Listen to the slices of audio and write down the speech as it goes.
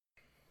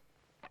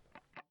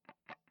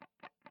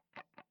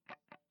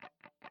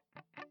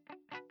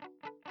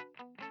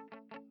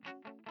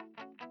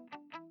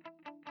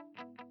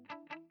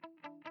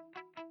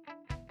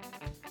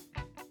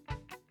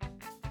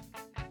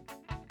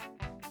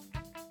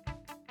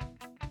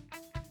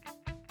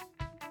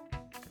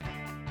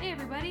Hey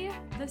everybody,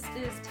 this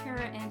is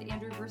Tara and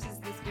Andrew versus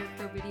the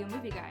Scarecrow Video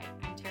Movie Guide.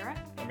 I'm Tara.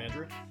 I'm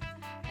Andrew.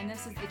 And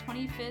this is the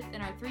 25th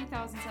in our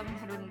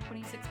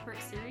 3,726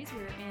 part series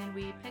wherein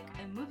we pick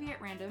a movie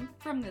at random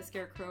from the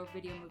Scarecrow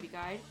Video Movie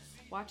Guide,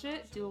 watch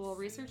it, do a little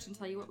research, and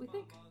tell you what we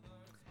think.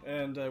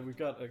 And we've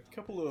got a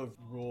couple of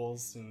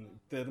rules, and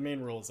the main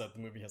rule is that the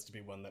movie has to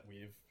be one that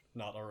we've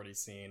not already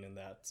seen and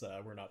that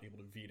we're not able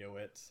to veto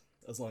it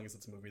as long as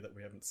it's a movie that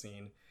we haven't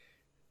seen.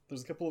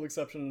 There's a couple of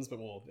exceptions, but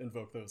we'll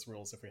invoke those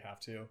rules if we have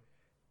to.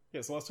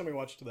 Yeah, so last time we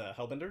watched the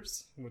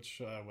Hellbenders,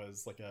 which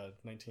was like a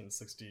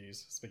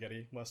 1960s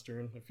spaghetti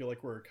western. I feel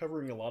like we're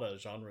covering a lot of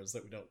genres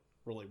that we don't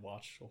really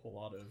watch a whole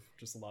lot of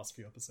just the last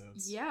few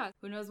episodes. Yeah,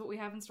 who knows what we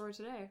have in store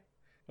today.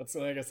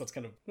 I guess that's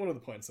kind of one of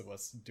the points of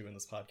us doing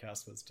this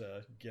podcast, was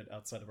to get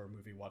outside of our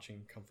movie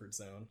watching comfort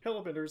zone.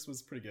 Hellbenders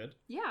was pretty good.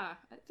 Yeah,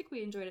 I think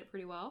we enjoyed it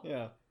pretty well.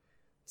 Yeah.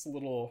 It's a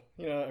little,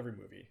 every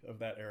movie of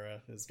that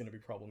era is going to be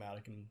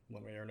problematic in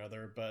one way or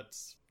another, but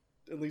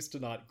at least to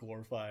not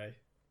glorify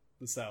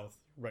the South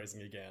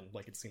rising again,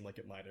 like it seemed like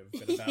it might have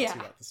been about to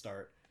at the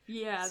start.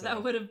 Yeah, so.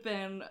 That would have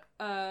been,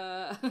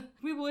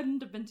 we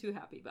wouldn't have been too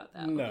happy about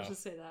that. No. Let's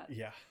just say that.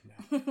 Yeah,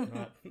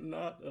 no,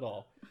 not at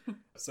all.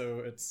 So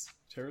it's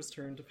Tara's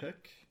turn to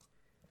pick.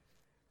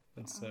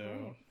 And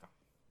so,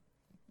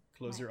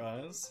 close your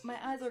eyes. My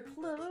eyes are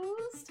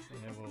closed.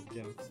 And I will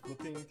begin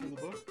flipping through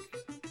the book.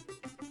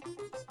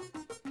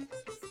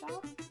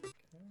 Stop.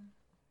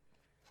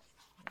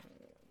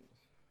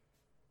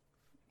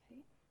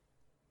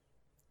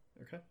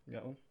 Okay, you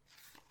got one?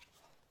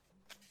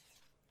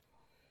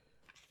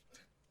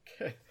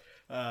 Okay.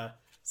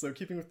 So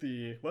keeping with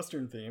the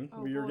Western theme,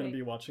 we are going to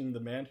be watching The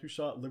Man Who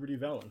Shot Liberty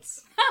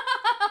Valance.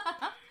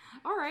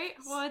 All right.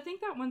 Well, I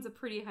think that one's a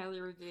pretty highly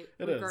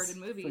regarded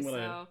movie. From what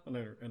I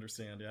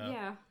understand, yeah.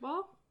 Yeah,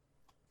 well.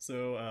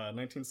 So,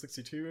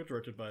 1962,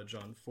 directed by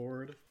John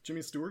Ford.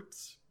 Jimmy Stewart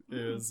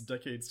is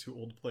decades too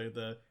old to play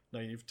the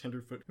naive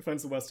tenderfoot who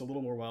finds the West a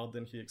little more wild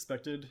than he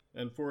expected,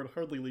 and Ford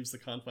hardly leaves the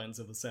confines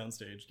of the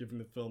soundstage, giving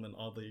the film an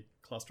oddly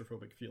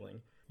claustrophobic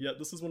feeling. Yet,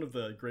 this is one of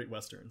the great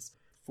Westerns.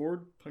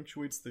 Ford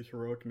punctuates the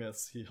heroic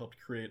myths he helped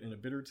create in a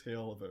bitter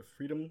tale of a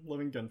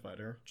freedom-loving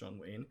gunfighter, John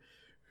Wayne,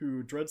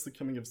 who dreads the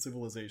coming of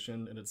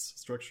civilization and its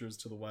structures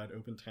to the wide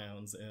open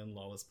towns and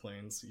lawless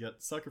plains,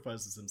 yet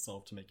sacrifices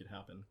himself to make it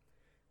happen.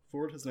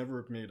 Ford has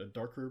never made a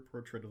darker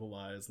portrait of the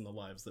lies and the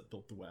lives that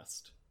built the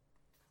West.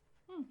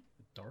 A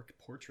dark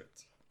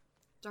portrait.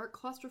 Dark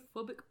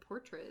claustrophobic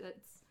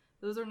portrait.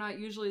 Those are not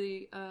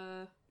usually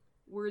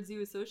words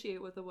you associate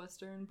with a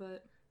Western,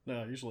 but... No,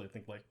 I usually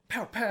think like,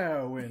 pow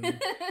pow, and...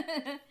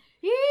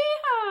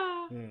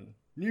 Yeah! And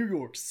New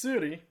York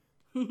City.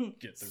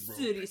 Get the rope.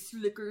 City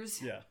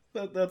slickers. Yeah,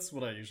 that's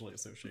what I usually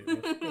associate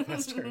with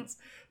Westerns.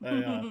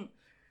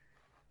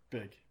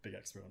 Big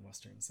expert on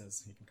Westerns,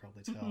 as you can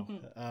probably tell.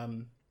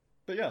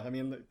 But yeah, I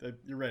mean,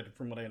 you're right.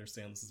 From what I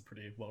understand, this is a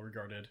pretty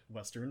well-regarded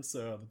Western,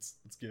 so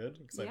that's good.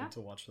 Excited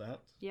to watch that.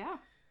 Yeah.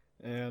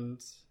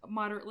 And...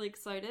 Moderately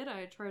excited.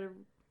 I try to...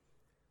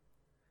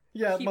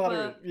 Yeah,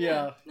 moderate.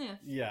 Yeah.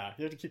 You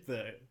have to keep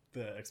the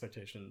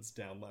expectations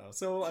down low.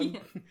 So I'm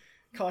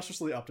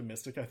cautiously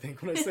optimistic, I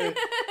think, when I say...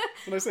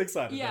 When I say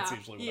excited, that's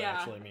usually what I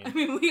actually mean. I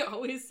mean, we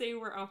always say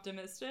we're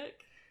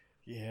optimistic.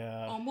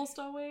 Yeah. Almost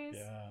always.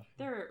 Yeah.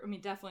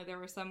 Definitely there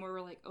were some where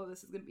we're like, oh,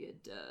 this is going to be a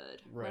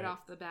dud right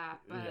off the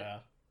bat. But... Yeah.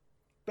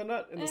 But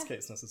not in this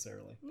case,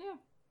 necessarily. Yeah.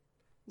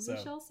 So,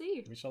 we shall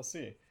see. We shall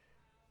see.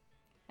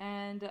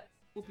 And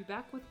we'll be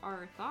back with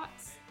our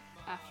thoughts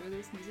after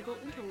this musical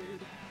interlude.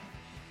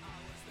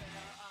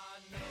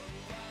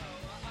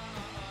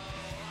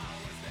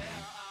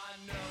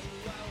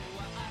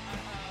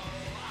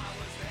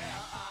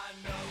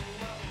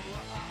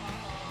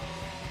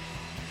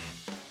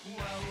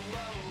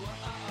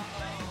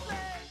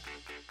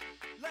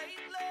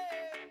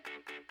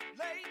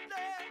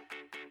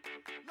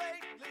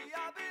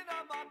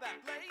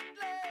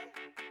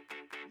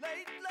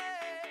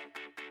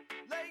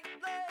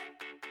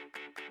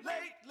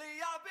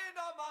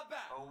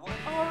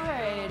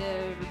 Alright,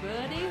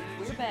 everybody,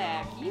 we're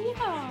back.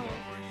 Yeehaw!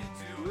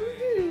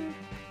 Woohoo!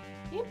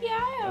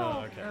 Yippee-yi-yo!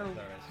 Oh, okay.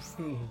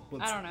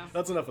 Alright. I don't know.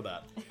 That's enough of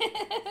that.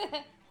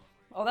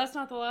 Oh, that's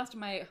not the last of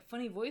my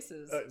funny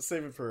voices.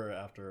 Save it for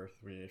after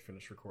we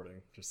finish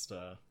recording. Just,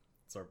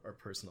 it's our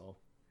personal...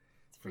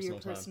 It's for your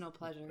personal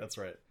pleasure. That's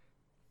right.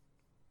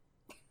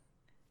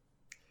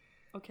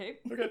 Okay.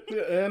 Okay,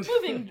 and...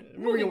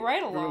 moving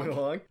right along. Moving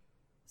along.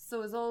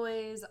 So, as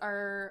always,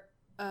 our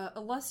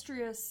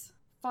illustrious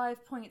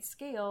 5-point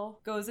scale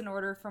goes in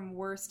order from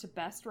worst to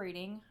best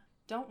rating.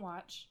 Don't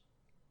watch.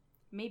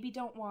 Maybe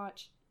don't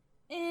watch.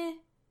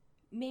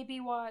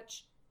 Maybe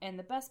watch. And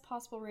the best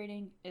possible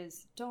rating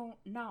is don't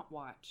not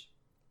watch.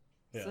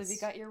 Yes. So have you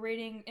got your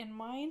rating in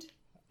mind?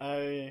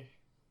 I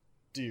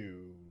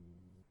do.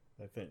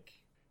 I think.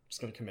 I'm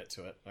just going to commit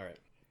to it. All right.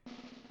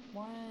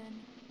 1,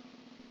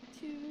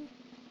 2,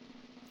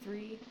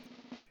 3.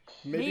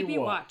 Maybe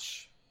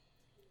watch.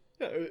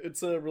 Yeah,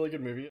 it's a really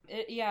good movie.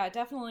 It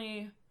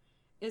definitely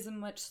is a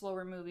much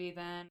slower movie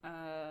than...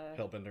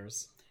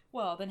 Hellbenders.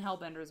 Well, then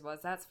Hellbenders was,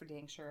 that's for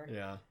dang sure.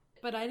 Yeah.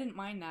 But I didn't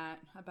mind that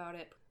about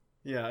it.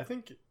 Yeah, I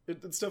think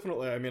it's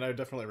definitely, I mean, I would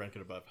definitely rank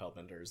it above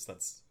Hellbenders.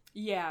 That's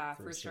Yeah,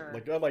 for sure.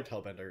 Like, I liked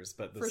Hellbenders,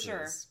 but this For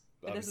sure. is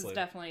But this is obviously...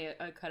 definitely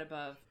a cut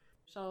above.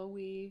 Shall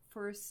we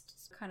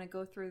first kind of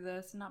go through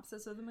the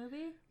synopsis of the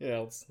movie? Yeah,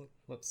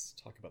 let's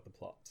talk about the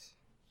plot.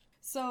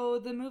 So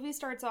the movie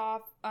starts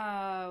off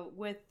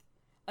with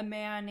a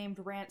man named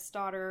Rance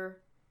Stoddard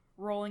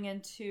rolling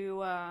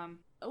into a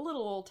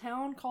little old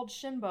town called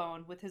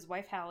Shinbone with his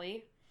wife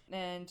Hallie.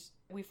 And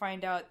we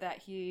find out that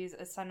he's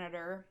a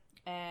senator,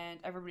 and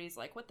everybody's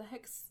like, what the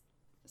heck's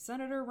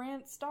Senator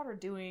Rance Stoddard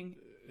doing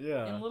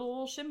in little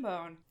old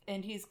Shinbone?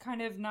 And he's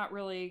kind of not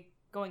really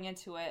going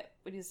into it,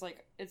 but he's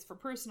like, it's for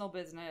personal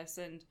business.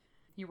 And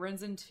he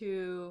runs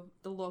into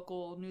the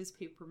local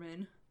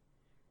newspaperman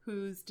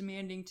who's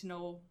demanding to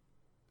know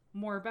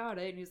more about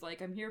it. And he's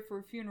like, I'm here for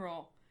a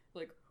funeral.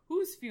 Like,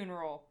 whose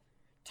funeral?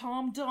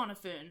 Tom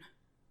Donovan.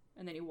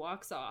 And then he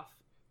walks off.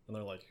 And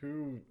they're like,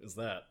 who is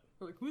that?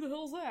 We're like, who the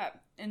hell's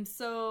that? And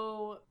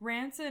so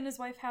Rance and his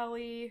wife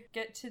Hallie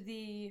get to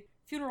the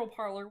funeral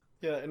parlor.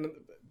 Yeah, and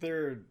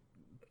they're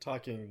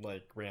talking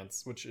like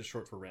Rance, which is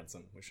short for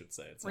ransom, we should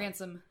say. It's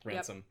Ransom.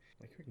 Ransom. Yep.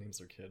 Like, who names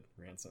their kid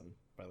Ransom,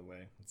 by the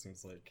way? It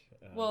seems like...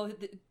 well,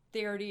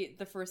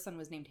 the first son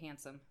was named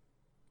Handsome.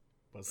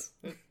 Was...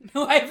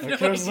 No, I have no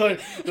idea. Was like,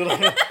 did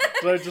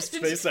I just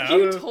space out?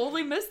 You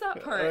totally missed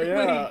that part.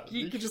 Yeah,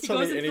 you could just he tell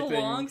goes me into anything.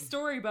 a long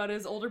story about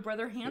his older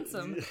brother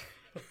Handsome.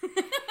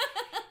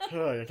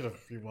 Oh, I could have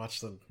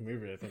rewatched the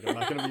movie, I think. I'm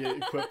not going to be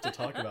equipped to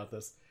talk about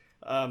this.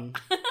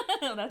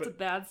 That's a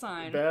bad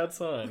sign. Bad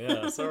sign,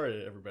 yeah.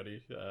 Sorry,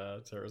 everybody.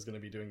 Tara's going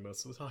to be doing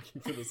most of the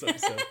talking for this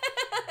episode.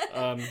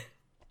 I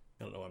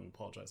don't know, I'm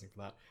apologizing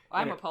for that.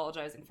 I'm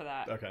apologizing for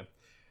that. Okay.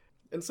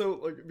 And so,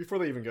 like, before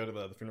they even go to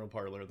the funeral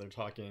parlor, they're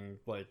talking,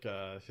 like,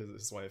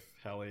 his wife,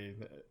 Hallie,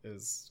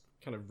 is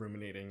kind of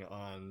ruminating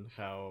on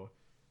how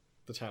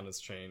the town has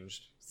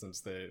changed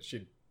since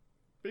she'd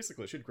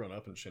grown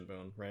up in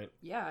Shinbone, right?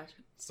 Yeah.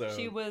 So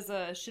she was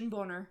a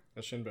Shinboner.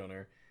 A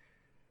Shinboner.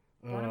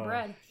 Born and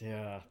bred.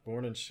 Yeah,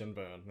 born in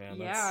Shinbone. Man,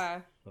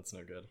 that's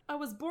no good. I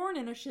was born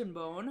in a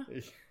Shinbone,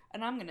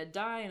 and I'm gonna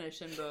die in a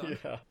Shinbone.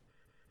 Yeah.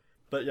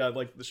 But yeah,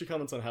 like, she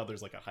comments on how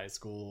there's, like, a high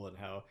school and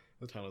how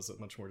the town is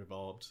much more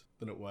developed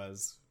than it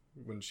was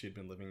when she'd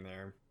been living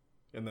there.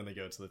 And then they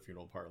go to the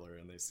funeral parlor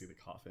and they see the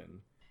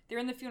coffin. They're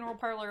in the funeral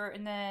parlor,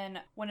 and then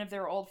one of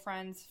their old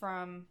friends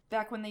from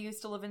back when they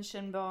used to live in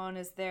Shinbone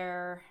is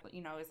there,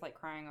 is like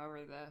crying over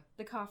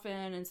the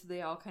coffin, and so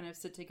they all kind of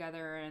sit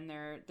together and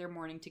they're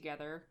mourning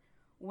together.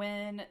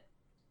 When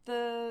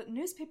the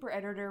newspaper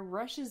editor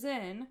rushes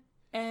in,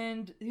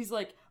 and he's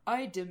like,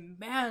 I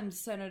demand,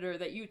 Senator,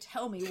 that you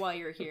tell me why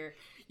you're here.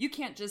 You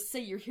can't just say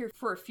you're here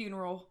for a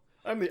funeral.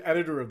 I'm the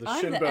editor of the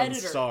Shinbone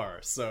Star,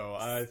 so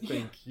I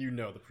think you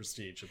know the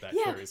prestige that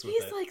carries with it.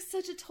 Yeah, he's like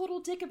such a total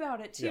dick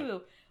about it, too. Yeah.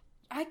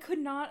 I could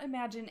not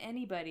imagine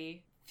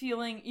anybody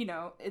feeling,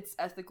 it's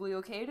ethically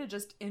okay to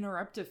just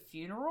interrupt a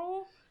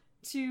funeral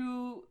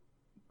to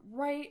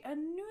write a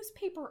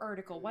newspaper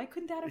article. Why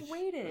couldn't that have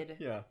waited?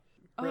 Yeah.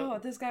 Oh,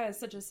 this guy is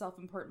such a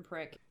self-important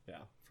prick. Yeah,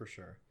 for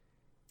sure.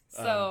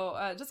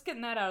 So, just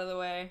getting that out of the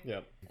way.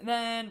 Yep. And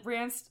then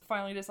Rance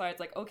finally decides,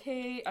 like,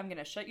 okay, I'm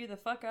gonna shut you the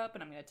fuck up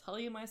and I'm gonna tell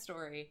you my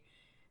story.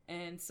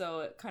 And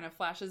so it kind of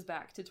flashes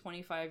back to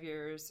 25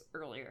 years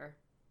earlier.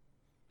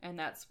 And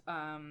that's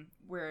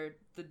where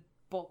the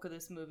bulk of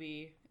this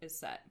movie is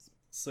set.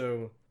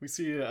 So we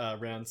see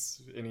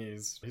Rance, and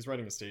he's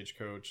riding a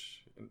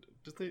stagecoach.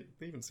 Did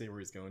they even say where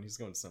he's going? He's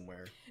going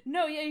somewhere.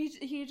 No, yeah,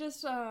 he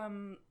just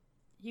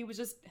he was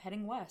just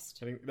heading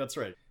west. That's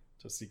right,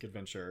 to seek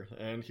adventure,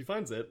 and he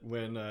finds it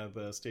when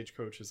the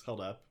stagecoach is held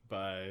up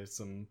by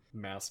some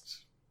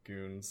masked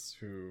goons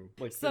who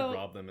they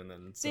rob them, and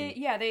then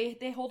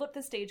they hold up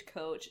the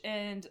stagecoach.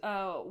 And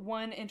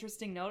one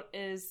interesting note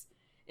is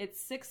it's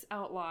 6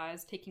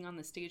 outlaws taking on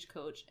the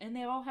stagecoach, and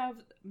they all have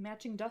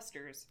matching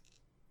dusters.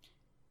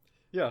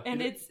 Yeah, and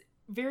it's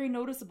very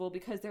noticeable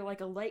because they're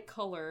like a light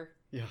color,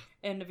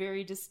 and a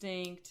very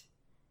distinct.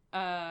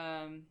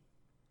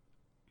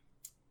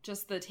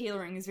 Just the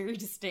tailoring is very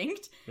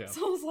distinct. Yeah.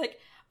 So I was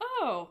like,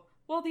 oh,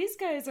 well, these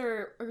guys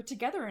are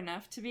together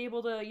enough to be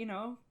able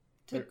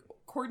to,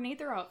 coordinate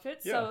their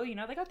outfits. Yeah. So,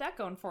 they got that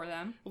going for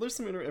them. Well, there's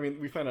some,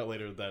 we find out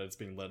later that it's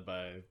being led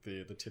by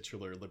the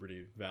titular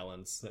Liberty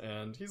Valance.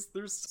 And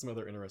there's some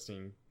other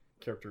interesting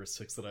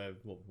characteristics that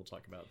we'll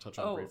touch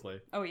on briefly.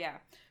 Oh, yeah.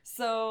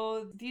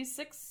 So these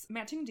 6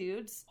 matching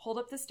dudes hold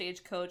up the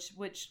stagecoach,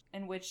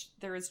 in which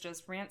there is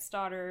just Rance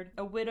Stoddard,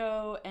 a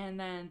widow, and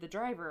then the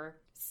driver.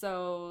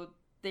 So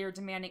they are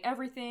demanding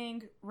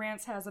everything.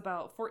 Rance has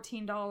about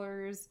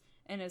 $14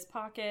 in his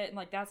pocket,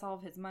 and that's all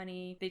of his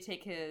money. They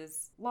take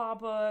his law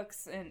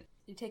books, and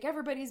they take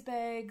everybody's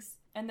bags,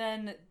 and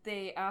then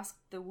they ask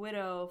the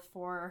widow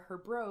for her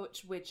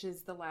brooch, which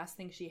is the last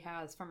thing she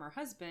has from her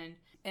husband.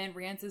 And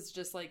Rance is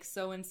just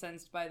so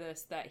incensed by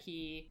this that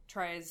he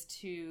tries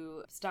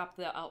to stop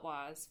the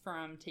outlaws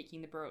from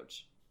taking the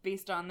brooch.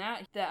 based on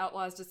that, the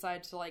outlaws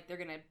decide to, like, they're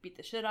gonna beat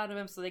the shit out of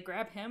him, so they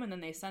grab him and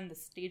then they send the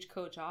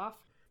stagecoach off.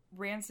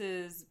 Rance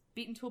is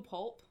beaten to a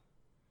pulp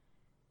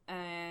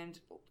and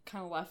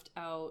kind of left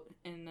out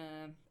in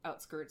the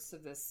outskirts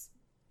of this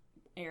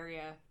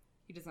area.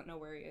 He doesn't know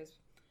where he is,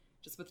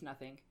 just with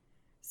nothing.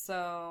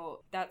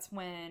 So that's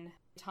when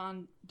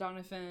Tom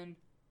Donovan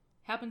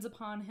happens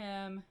upon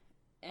him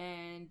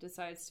and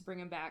decides to bring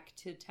him back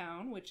to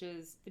town, which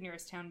is the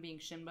nearest town being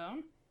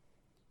Shinbone,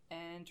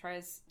 and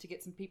tries to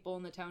get some people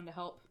in the town to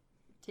help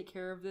take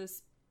care of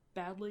this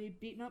badly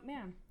beaten up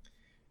man.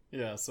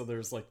 Yeah, so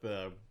there's like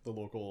the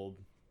local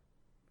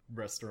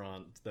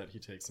restaurant that he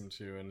takes him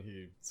to, and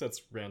he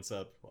sets Rance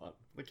up.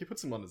 Like, he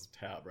puts him on his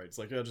tab, right? It's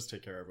like, yeah, just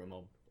take care of him.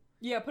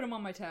 I'll put him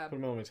on my tab. Put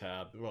him on my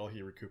tab while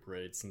he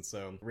recuperates. And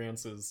so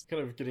Rance is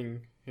kind of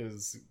getting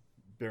his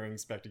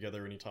bearings back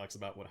together, and he talks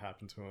about what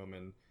happened to him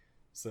and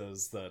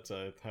says that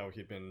how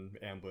he'd been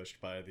ambushed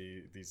by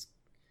these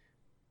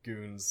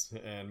goons,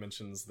 and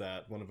mentions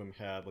that one of them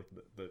had like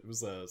it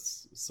was a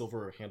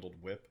silver-handled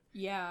whip.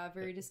 Yeah, a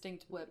very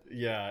distinct whip.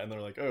 Yeah, and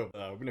they're like, oh,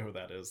 we know who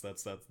that is.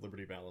 That's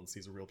Liberty Valance.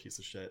 He's a real piece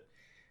of shit.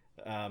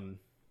 And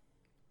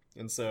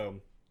so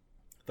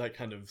that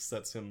kind of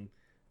sets him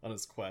on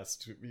his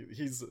quest.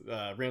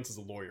 Rance is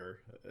a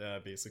lawyer,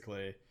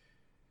 basically.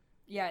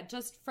 Yeah,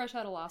 just fresh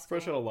out of law school.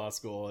 Fresh out of law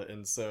school,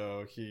 and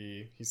so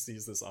he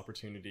sees this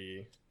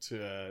opportunity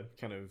to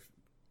kind of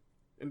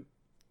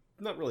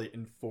not really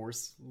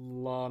enforce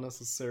law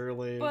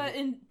necessarily,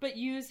 but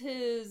use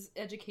his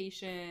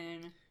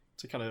education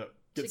to kind of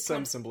get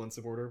some semblance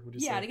of order. Would you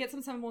say? Yeah, to get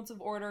some semblance of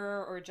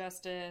order or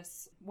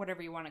justice,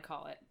 whatever you want to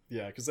call it.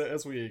 Yeah, because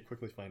as we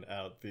quickly find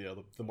out,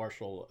 the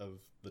marshal of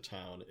the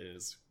town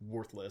is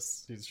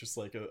worthless. He's just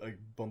like a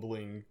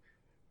bumbling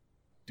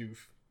doofus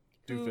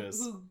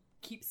who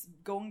keeps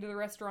going to the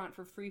restaurant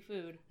for free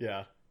food.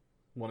 Yeah.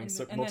 Wanting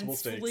multiple then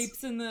steaks.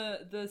 Sleeps in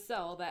the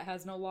cell that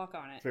has no lock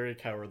on it. Very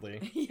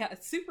cowardly. Yeah,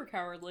 super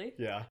cowardly.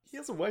 Yeah. He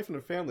has a wife and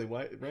a family.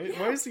 Why, right? Yeah,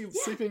 why is he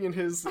sleeping in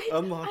his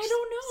unlocked I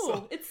don't know.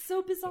 cell? It's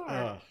so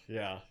bizarre.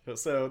 Yeah.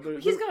 So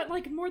he's got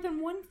like more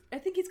than one. I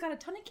think he's got a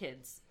ton of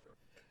kids.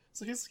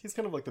 So he's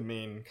kind of like the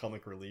main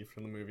comic relief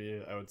in the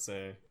movie, I would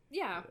say.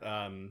 Yeah.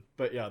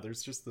 But yeah,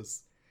 there's just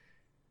this.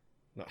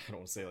 No, I don't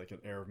want to say like an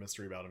air of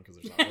mystery about him because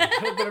there's not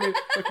one. But I mean,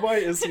 like, why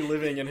is he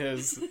living in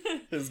his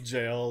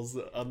jail's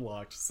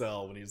unlocked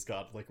cell when he's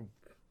got like a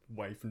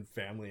wife and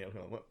family at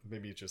home? Well,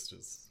 maybe it just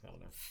is. I don't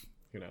know.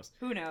 Who knows?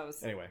 Who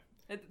knows? Anyway,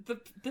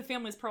 the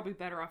family's probably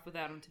better off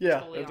without him. To be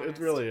totally honest.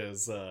 It really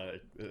is.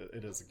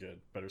 It is a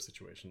better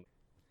situation.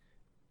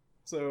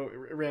 So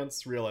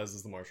Rance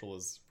realizes the marshal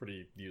is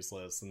pretty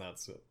useless, and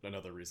that's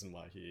another reason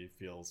why he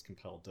feels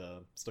compelled to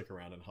stick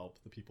around and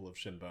help the people of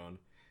Shinbone.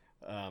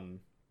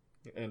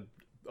 And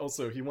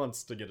also, he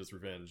wants to get his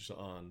revenge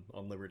on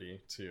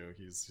Liberty too.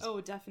 He's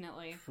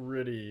definitely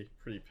pretty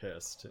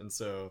pissed, and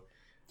so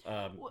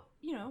well,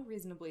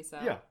 reasonably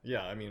so.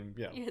 Yeah. I mean,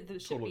 yeah, he had the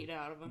shit beat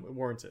out of him.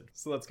 Warranted.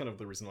 So that's kind of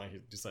the reason why he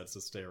decides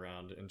to stay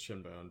around in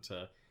Shinbone,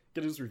 to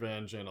get his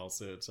revenge and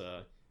also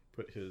to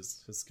put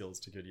his skills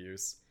to good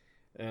use.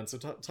 And so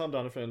Tom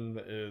Donovan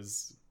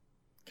is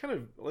kind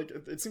of like,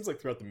 it seems like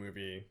throughout the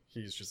movie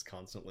he's just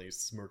constantly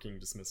smirking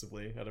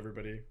dismissively at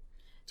everybody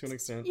to an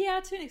extent. Yeah,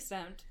 to an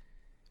extent.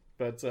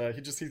 But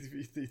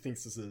he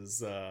thinks this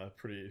is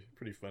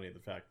pretty funny,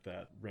 the fact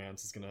that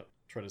Rance is gonna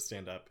try to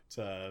stand up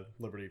to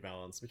Liberty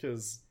Valance,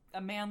 because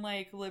a man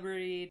like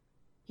Liberty,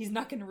 he's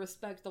not gonna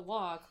respect the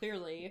law,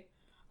 clearly.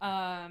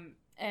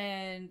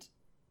 And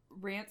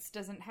Rance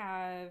doesn't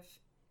have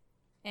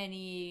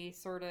any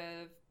sort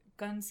of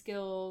gun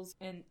skills,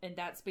 and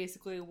that's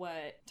basically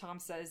what Tom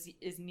says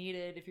is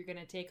needed. If you're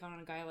gonna take on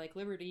a guy like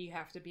Liberty, you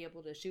have to be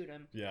able to shoot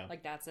him. Yeah.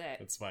 Like, that's it.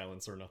 It's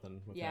violence or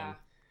nothing with him.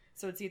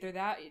 So it's either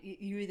that,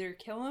 you either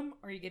kill him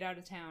or you get out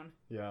of town.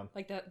 Yeah.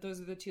 Like,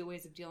 those are the two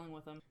ways of dealing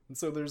with him. And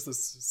so there's this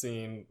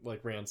scene,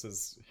 like, Rance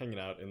is hanging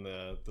out in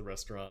the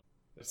restaurant.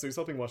 So he's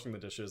helping washing the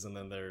dishes, and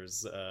then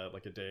there's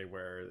like a day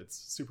where it's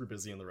super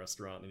busy in the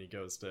restaurant, and he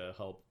goes to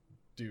help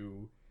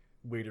do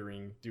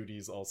waitering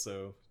duties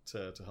also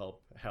to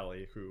help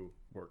Hallie, who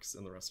works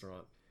in the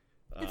restaurant.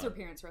 It's her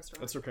parents'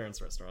 restaurant. It's her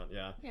parents' restaurant,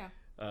 yeah. Yeah.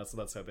 So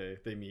that's how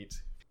they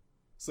meet.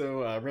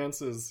 So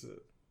Rance is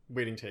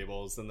waiting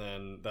tables, and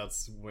then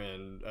that's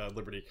when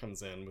Liberty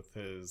comes in with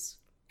his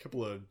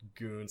couple of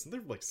goons, and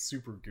they're like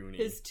super goony.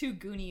 His two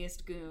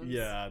gooniest goons.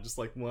 Yeah, just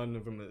like one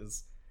of them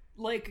is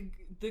like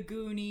the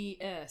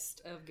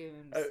gooniest of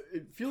goons.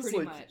 It feels pretty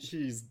like much.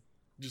 He's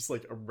just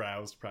like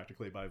aroused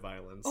practically by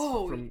violence.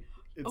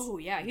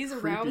 Yeah, he's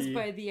creepy. Aroused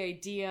by the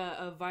idea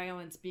of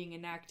violence being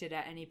enacted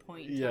at any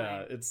point in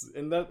time.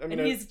 Yeah,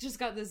 and he's just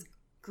got this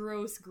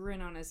gross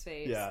grin on his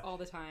face all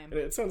the time.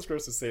 And it sounds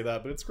gross to say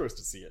that, but it's gross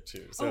to see it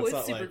too. So it's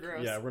not super like,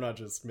 gross. Yeah, we're not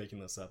just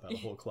making this up out of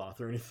whole cloth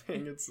or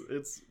anything.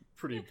 It's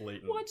pretty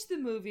blatant. Watch the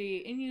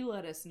movie and you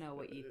let us know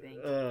what you think.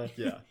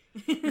 Yeah.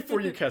 Before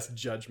you cast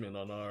judgment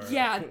on our...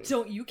 Yeah,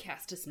 don't you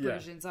cast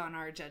aspersions on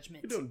our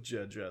judgment. You don't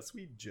judge us,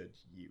 we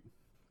judge you.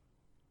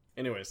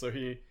 Anyway, so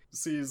he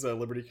sees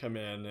Liberty come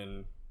in,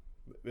 and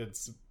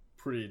it's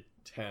pretty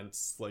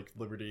tense. Like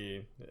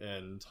Liberty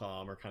and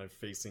Tom are kind of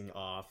facing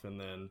off, and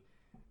then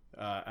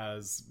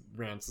as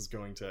Rance is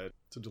going to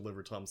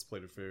deliver Tom's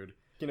plate of food,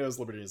 he knows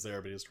Liberty is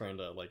there, but he's trying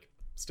to like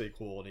stay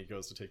cool, and he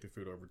goes to take the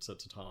food over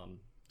to Tom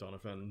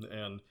Donovan,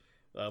 and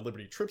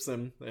Liberty trips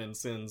him and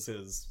sends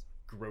his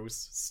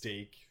gross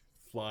steak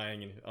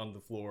flying on the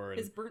floor. And,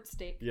 his burnt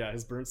steak. Yeah,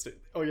 his burnt steak.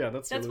 Oh yeah,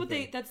 that's what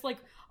that's like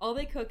all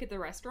they cook at the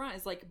restaurant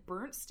is like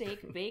burnt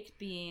steak, baked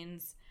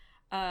beans,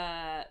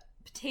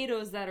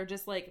 potatoes that are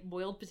just like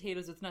boiled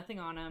potatoes with nothing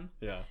on them.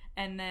 Yeah.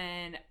 And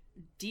then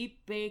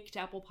deep baked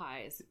apple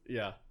pies.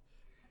 Yeah.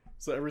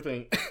 So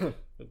everything.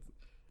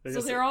 So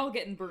they're all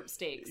getting burnt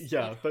steaks.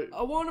 Yeah, like, but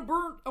I want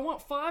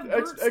 5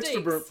 burnt steaks.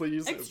 Extra burnt,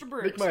 please. Extra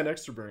burnt. Make mine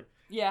extra burnt.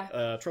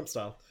 Yeah. Trump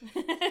style.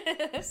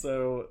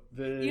 So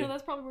they. You know,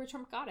 that's probably where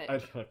Trump got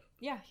it.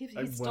 Yeah, he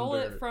stole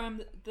it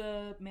from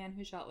the man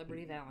who shot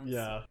Liberty Valance.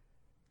 Yeah.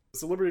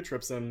 So Liberty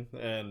trips him,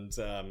 and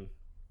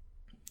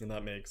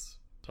that makes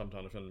Tom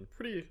Donovan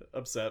pretty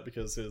upset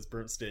because his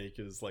burnt steak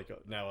is like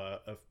now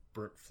a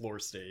burnt floor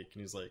steak,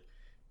 and he's like,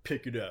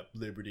 "Pick it up,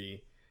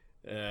 Liberty."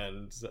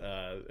 And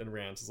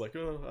Rance is like,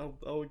 "Oh,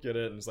 I'll get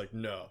it," and he's like,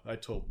 "No, I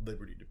told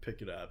Liberty to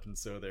pick it up." And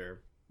so they're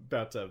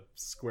about to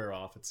square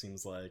off, it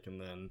seems like, and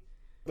then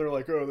they're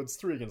like, "Oh, that's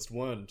 3 against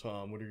 1,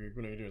 Tom. What are you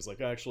doing?" It's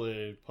like,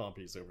 actually,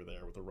 Pompey's over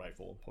there with a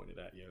rifle pointed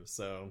at you.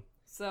 So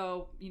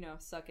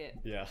suck it.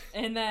 Yeah.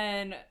 And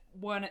then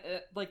one,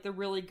 like the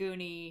really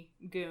goony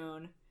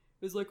goon,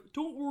 is like,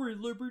 "Don't worry,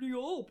 Liberty,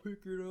 I'll pick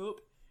it up."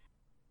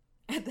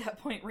 At that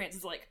point, Rance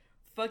is like,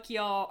 "Fuck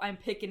y'all, I'm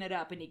picking it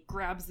up," and he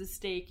grabs the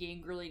steak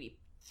angrily and he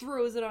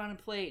throws it on a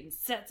plate and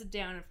sets it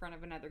down in front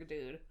of another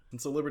dude. And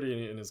so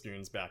Liberty and his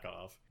goons back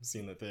off,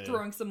 seeing that they...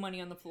 Throwing some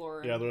money on the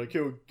floor. Yeah, they're like,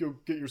 go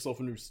get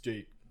yourself a new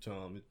steak,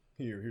 Tom.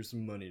 Here's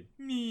some money.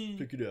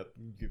 Pick it up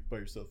and buy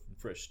yourself a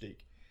fresh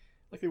steak.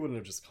 Like, they wouldn't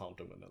have just comped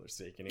him another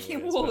steak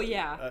anyways. Well,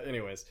 yeah.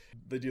 Anyways,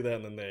 they do that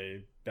and then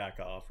they back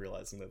off,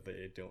 realizing that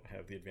they don't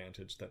have the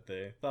advantage that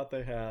they thought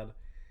they had.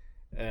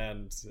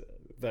 And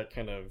that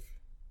kind of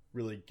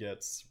really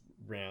gets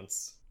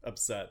Rance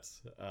upset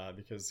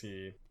because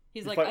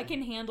he's like, I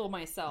can handle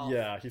myself.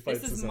 Yeah, he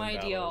fights This is his own my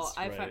deal. battles,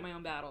 I right. fight my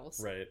own battles.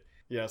 Right.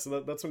 Yeah,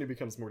 so that's when he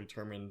becomes more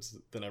determined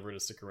than ever to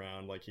stick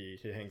around. Like, he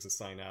hangs a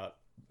sign out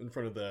in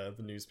front of the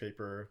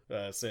newspaper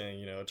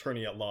saying,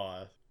 attorney at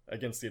law,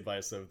 against the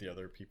advice of the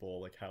other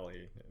people, like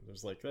Hallie.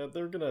 There's like,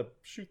 they're gonna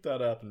shoot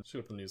that up and shoot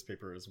up the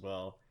newspaper as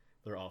well,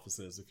 their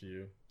offices, if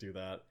you do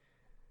that.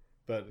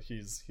 But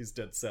he's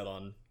dead set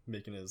on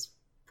making his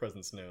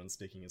presence known,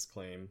 staking his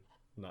claim,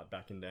 not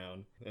backing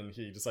down. And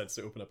he decides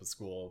to open up a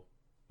school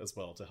as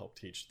well to help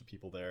teach the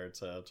people there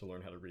to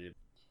learn how to read.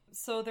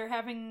 So they're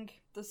having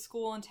the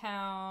school in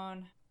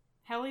town.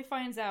 Hallie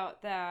finds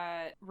out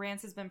that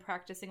Rance has been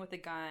practicing with a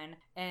gun,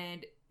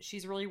 and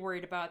she's really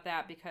worried about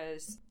that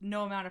because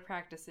no amount of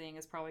practicing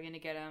is probably going to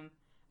get him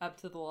up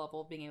to the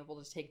level of being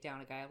able to take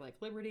down a guy like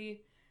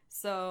Liberty.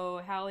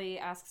 So Hallie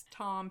asks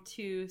Tom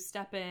to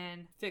step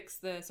in, fix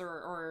this,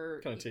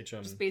 or kind of teach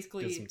him, just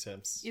basically give some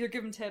tips. Either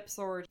give him tips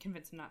or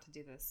convince him not to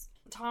do this.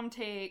 Tom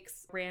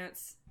takes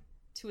Rance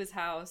to his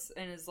house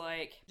and is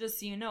like, "Just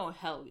so you know,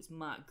 Hallie's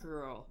my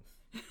girl.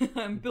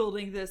 I'm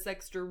building this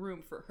extra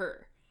room for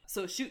her.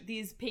 So shoot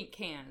these paint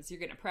cans. You're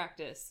gonna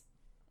practice."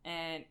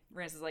 And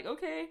Rance is like,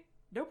 "Okay,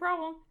 no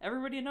problem.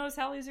 Everybody knows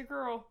Hallie's your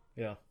girl."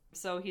 Yeah.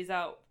 So he's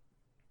out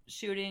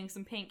shooting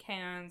some paint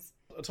cans.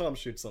 Tom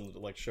shoots them to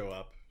like show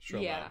up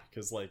Yeah.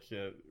 because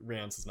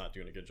Rance is not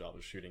doing a good job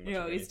of shooting.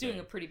 No, he's doing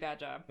a pretty bad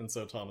job. And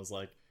so Tom is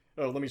like,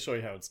 "Oh, let me show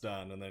you how it's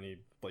done." And then he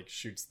like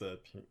shoots the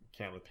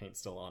can with paint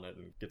still on it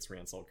and gets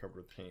Rance all covered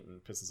with paint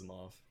and pisses him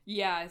off.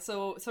 Yeah,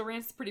 so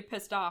Rance is pretty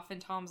pissed off, and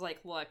Tom's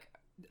like, "Look,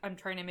 I'm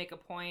trying to make a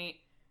point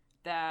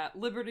that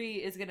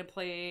Liberty is going to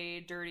play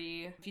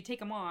dirty. If you take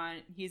him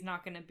on, he's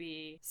not going to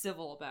be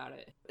civil about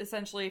it.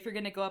 Essentially, if you're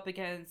going to go up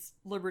against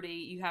Liberty,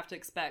 you have to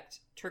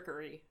expect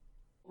trickery."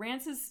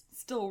 Rance is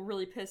still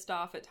really pissed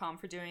off at Tom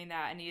for doing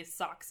that, and he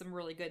socks him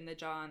really good in the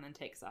jaw and then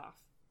takes off.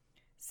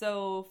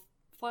 So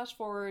flash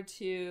forward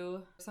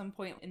to some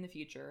point in the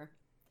future,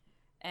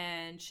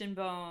 and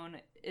Shinbone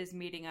is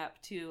meeting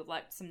up to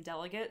elect some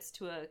delegates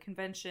to a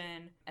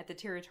convention at the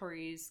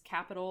territory's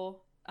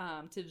capital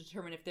to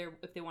determine if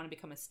they want to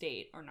become a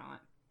state or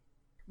not.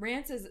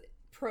 Rance is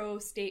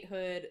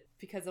pro-statehood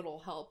because it'll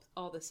help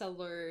all the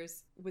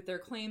settlers with their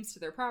claims to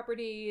their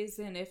properties,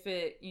 and if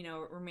it,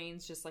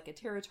 remains just like a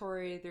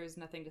territory, there's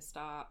nothing to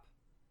stop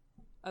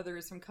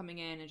others from coming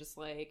in and just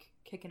like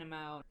kicking them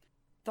out.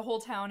 The whole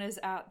town is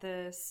at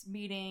this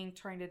meeting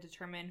trying to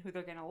determine who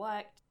they're going to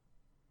elect.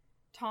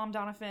 Tom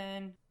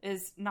Donovan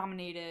is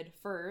nominated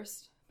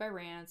first by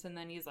Rance, and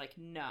then he's like,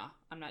 "No,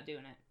 I'm not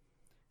doing it."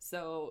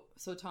 So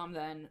Tom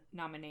then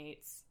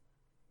nominates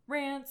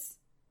Rance,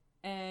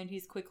 and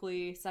he's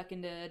quickly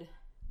seconded.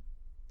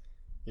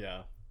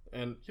 Yeah,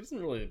 and he doesn't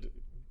really...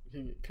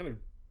 He kind of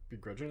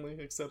begrudgingly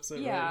accepts it,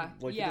 yeah, right?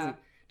 Like, yeah.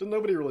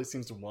 Nobody really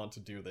seems to want to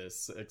do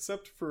this,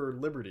 except for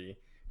Liberty,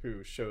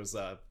 who shows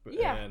up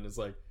Yeah. and is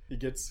like, he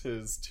gets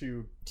his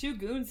two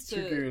goons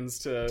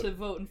to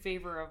vote in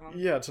favor of him.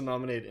 yeah, to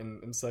nominate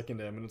and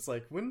second him. And it's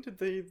like, when did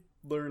they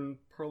learn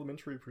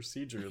parliamentary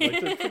procedure?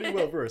 Like, they're pretty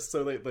well versed.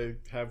 So they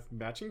have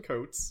matching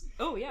coats.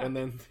 Oh, yeah. And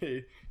then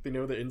they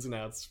know the ins and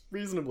outs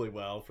reasonably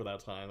well for that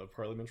time of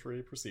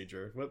parliamentary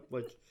procedure. But,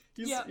 like,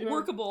 he's,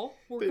 workable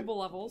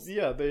levels.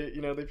 Yeah, they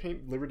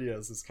paint Liberty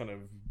as this kind of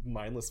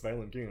mindless,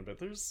 violent goon, but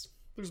there's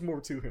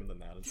more to him than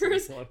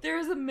that.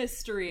 There's a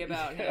mystery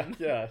about him.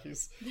 Yeah,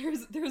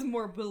 there's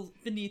more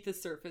beneath the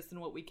surface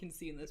than what we can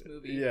see in this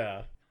movie.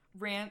 Yeah.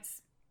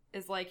 Rance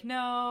is like,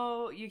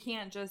 no, you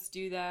can't just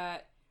do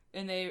that.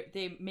 And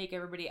they make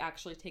everybody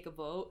actually take a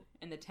vote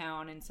in the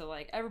town. And so,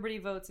 like, everybody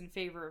votes in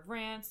favor of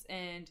Rance,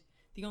 and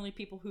the only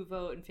people who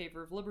vote in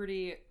favor of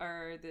Liberty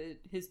are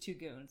his two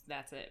goons.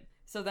 That's it.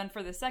 So then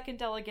for the second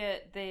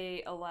delegate,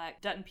 they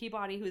elect Dutton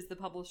Peabody, who is the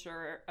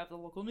publisher of the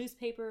local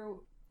newspaper.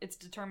 It's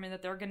determined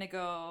that they're going to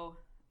go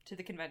to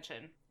the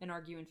convention and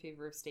argue in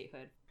favor of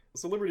statehood.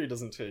 So Liberty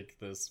doesn't take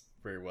this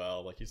very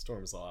well. Like, he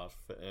storms off,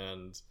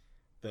 and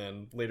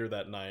then later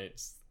that night,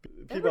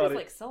 Peabody, everybody's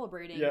like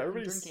celebrating,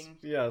 everybody's drinking.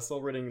 Yeah,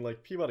 celebrating,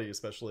 like, Peabody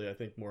especially, I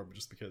think more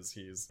just because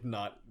he's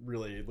not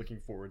really looking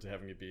forward to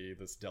having to be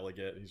this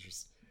delegate. He's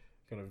just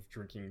kind of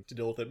drinking to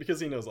deal with it, because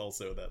he knows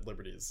also that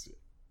Liberty's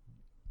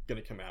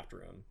gonna come after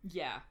him.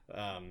 Yeah.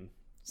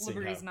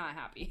 Liberty's not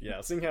happy.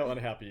 Yeah, seeing how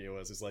unhappy he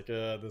was, he's like,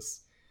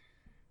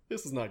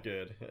 this is not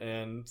good.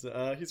 And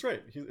he's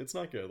right. It's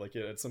not good. Like,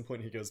 at some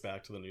point he goes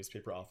back to the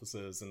newspaper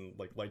offices and,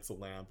 like, lights a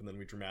lamp, and then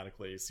we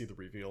dramatically see the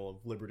reveal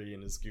of Liberty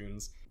and his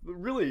goons,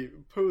 really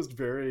posed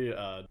very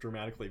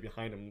dramatically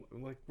behind him.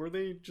 Like,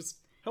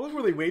 how long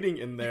were they waiting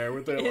in there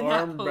with their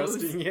arm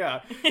resting?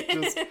 Yeah,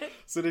 just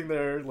sitting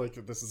there like,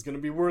 this is going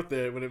to be worth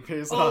it when it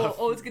pays off.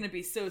 Oh, it's going to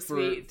be so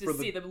sweet to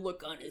see the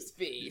look on his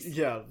face.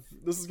 Yeah,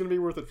 this is going to be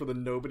worth it for the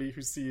nobody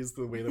who sees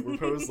the way that we're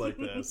posed like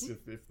this,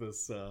 if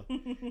this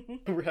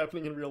were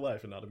happening in real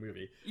life and not a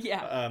movie.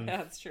 Yeah,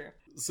 that's true.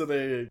 So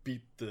they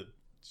beat the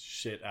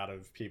shit out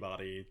of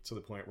Peabody to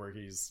the point where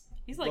he's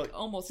like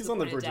almost he's on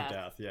the verge of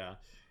death. Yeah,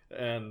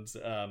 and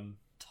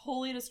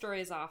totally destroy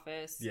his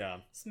office. Yeah,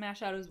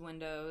 smash out his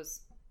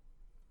windows,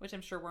 which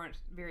I'm sure weren't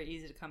very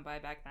easy to come by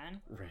back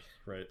then.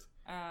 Right.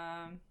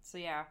 So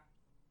yeah.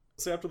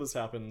 So after this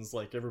happens,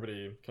 like,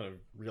 everybody kind of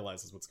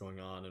realizes what's going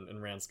on,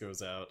 and Rance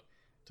goes out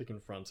to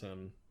confront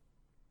him,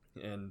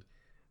 and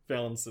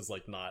Valance is,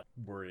 like, not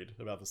worried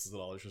about this at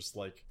all. He's just,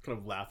 like, kind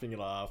of laughing it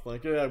off,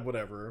 like, yeah,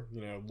 whatever,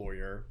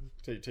 lawyer,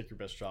 take your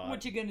best shot.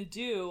 What you gonna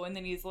do? And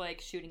then he's,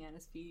 like, shooting at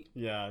his feet.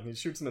 Yeah, and he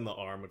shoots him in the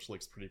arm, which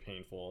looks pretty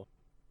painful.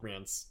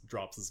 Rance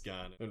drops his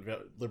gun, and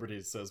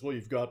Liberty says, well,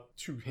 you've got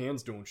two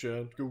hands, don't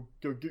you?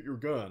 Go get your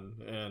gun.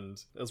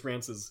 And as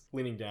Rance is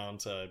leaning down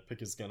to pick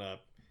his gun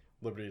up,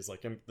 Liberty's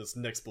like, this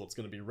next bullet's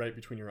gonna be right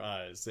between your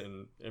eyes.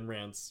 And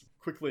Rance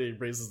quickly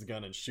raises the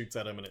gun and shoots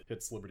at him, and it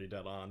hits Liberty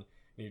dead on, and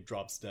he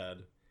drops dead.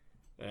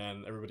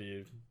 And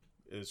everybody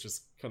is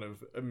just kind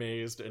of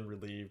amazed and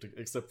relieved,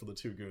 except for the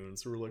two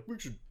goons, who are like, we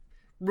should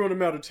run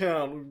him out of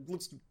town.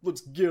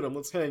 Let's get him.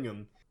 Let's hang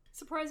him.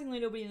 Surprisingly,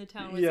 nobody in the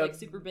town was like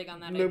super big on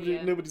that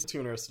idea. Nobody's too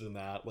interested in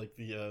that. Like,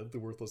 the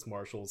worthless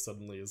marshal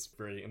suddenly is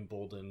very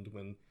emboldened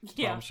when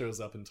Tom shows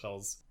up and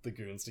tells the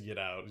goons to get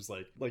out. He's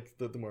like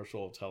the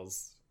marshal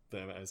tells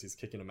them as he's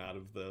kicking him out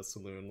of the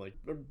saloon, like,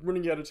 I'm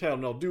running you out of town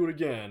and I'll do it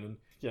again. And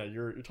yeah,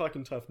 you're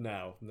talking tough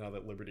now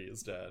that Liberty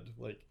is dead.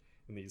 Like,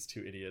 and these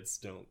two idiots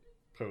don't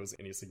pose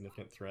any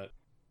significant threat.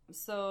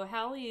 So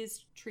Hallie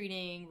is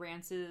treating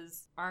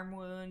Rance's arm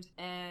wound,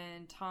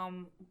 and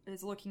Tom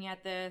is looking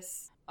at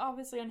this,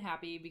 obviously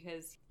unhappy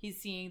because he's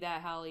seeing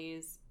that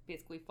Hallie's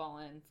basically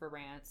fallen for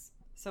Rance.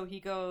 So he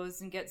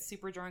goes and gets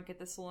super drunk at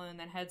the saloon,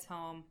 then heads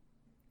home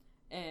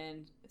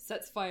and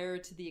sets fire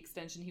to the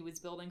extension he was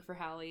building for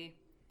Hallie.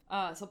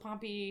 So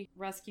Pompey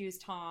rescues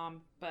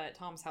Tom, but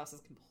Tom's house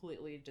is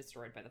completely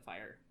destroyed by the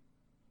fire.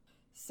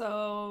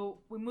 So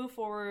we move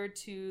forward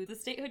to the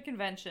statehood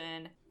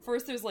convention.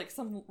 First, there's like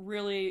some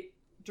really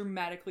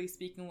dramatically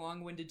speaking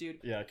long-winded dude.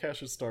 Yeah,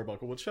 Cassius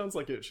Starbuckle, which sounds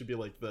like it should be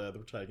like the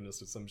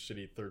protagonist of some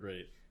shitty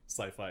third-rate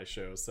sci-fi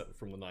show set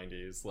from the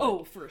 90s. Like,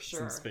 oh, for sure.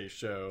 Some space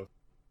show.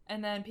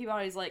 And then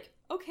Peabody's like,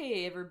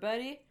 okay,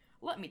 everybody,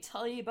 let me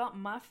tell you about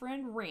my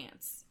friend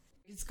Rance.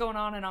 He's going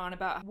on and on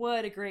about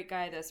what a great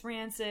guy this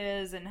Rance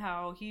is and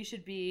how he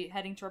should be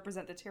heading to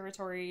represent the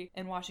territory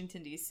in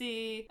Washington,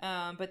 D.C.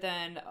 But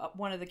then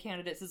one of the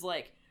candidates is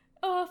like,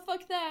 oh,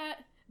 fuck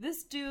that.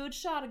 This dude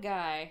shot a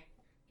guy.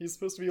 He's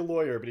supposed to be a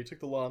lawyer, but he took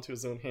the law into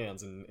his own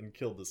hands and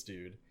killed this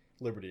dude,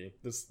 Liberty.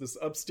 This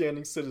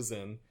upstanding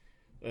citizen.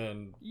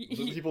 And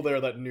the people there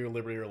that knew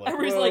Liberty are like,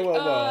 everybody's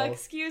whoa.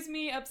 Excuse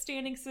me,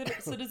 upstanding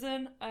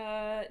citizen?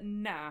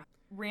 Nah.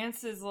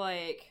 Rance is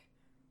like,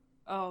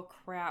 oh,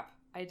 crap.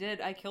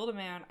 I killed a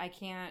man.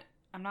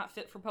 I'm not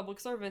fit for public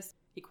service.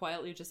 He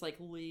quietly just, like,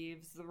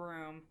 leaves the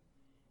room.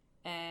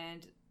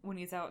 And when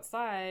he's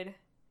outside,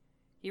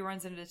 he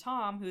runs into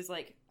Tom, who's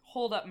like,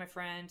 hold up, my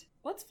friend.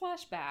 Let's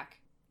flash back.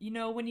 You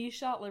know, when you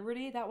shot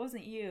Liberty, that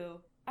wasn't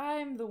you.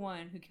 I'm the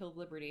one who killed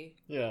Liberty.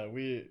 Yeah,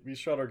 we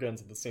shot our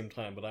guns at the same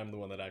time, but I'm the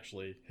one that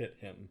actually hit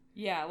him.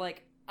 Yeah,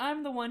 like,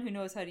 I'm the one who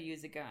knows how to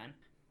use a gun.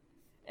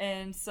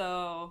 And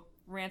so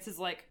Rance is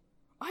like,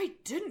 I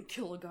didn't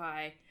kill a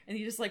guy. And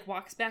he just, like,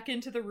 walks back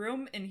into the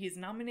room, and he's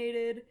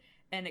nominated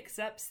and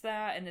accepts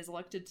that and is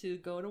elected to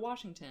go to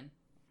Washington.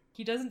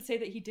 He doesn't say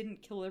that he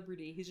didn't kill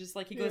Liberty. He's just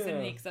like, he goes in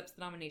and he accepts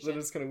the nomination. That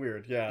is kind of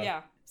weird, yeah.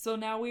 Yeah. So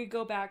now we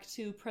go back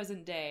to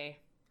present day.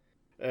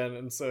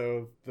 And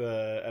so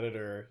the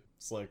editor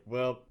is like,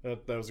 well,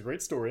 that was a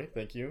great story.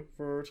 Thank you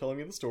for telling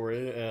me the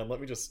story. And let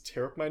me just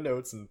tear up my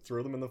notes and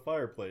throw them in the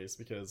fireplace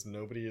because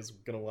nobody is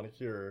going to want to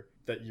hear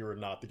that you're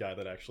not the guy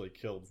that actually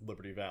killed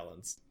Liberty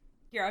Valance.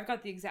 Here, I've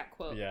got the exact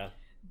quote. Yeah.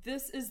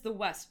 This is the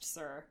West,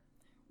 sir.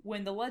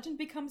 When the legend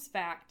becomes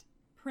fact,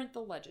 print the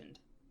legend.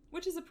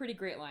 Which is a pretty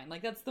great line.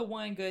 Like, that's the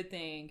one good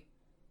thing.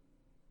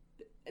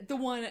 The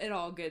one at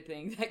all good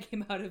thing that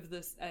came out of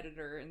this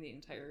editor in the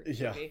entire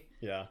movie.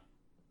 Yeah.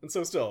 And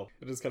so still,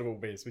 it is kind of a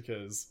waste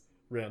because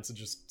Rance had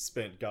just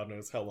spent God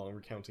knows how long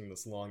recounting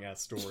this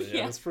long-ass story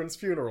at his friend's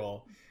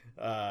funeral.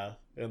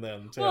 And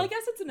then... I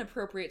guess it's an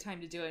appropriate time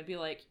to do it and be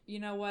like, you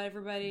know what,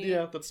 everybody?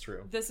 Yeah, that's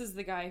true. This is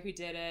the guy who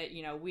did it.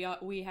 You know,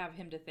 we have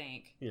him to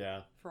thank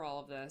for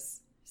all of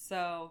this.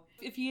 So,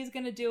 if he is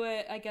going to do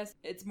it, I guess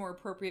it's more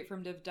appropriate for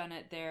him to have done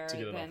it there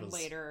than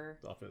later.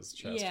 Off his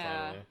chest,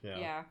 finally.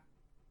 Yeah.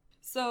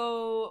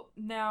 So,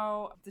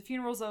 now the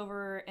funeral's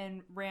over,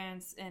 and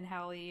Rance and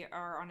Hallie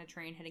are on a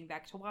train heading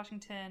back to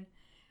Washington.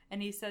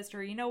 And he says to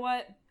her, you know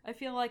what? I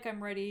feel like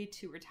I'm ready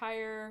to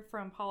retire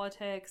from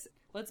politics.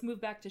 Let's move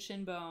back to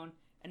Shinbone,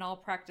 and I'll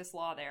practice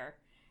law there.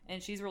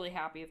 And she's really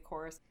happy, of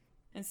course.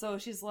 And so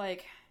she's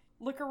like...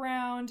 look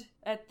around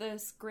at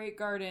this great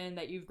garden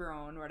that you've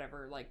grown, or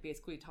whatever, like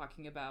basically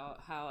talking about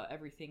how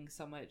everything's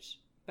so much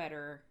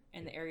better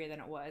in the area than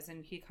it was.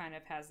 And he kind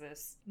of has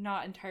this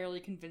not entirely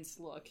convinced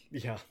look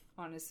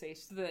on his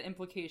face. The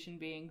implication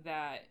being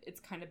that it's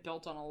kind of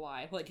built on a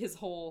lie. Like his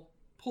whole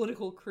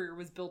political career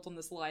was built on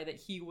this lie that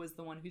he was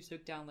the one who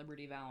took down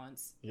Liberty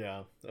Valance.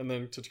 Yeah, and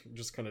then to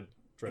just kind of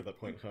drive that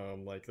point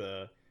home, like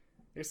I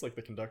guess like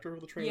the conductor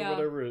of the train or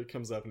whatever, it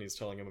comes up and he's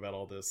telling him about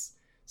all this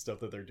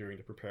stuff that they're doing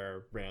to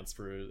prepare Rance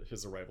for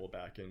his arrival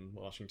back in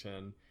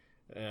Washington,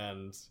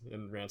 and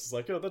Rance is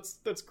like, oh,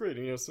 that's great,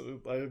 you know, so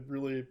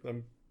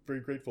I'm very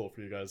grateful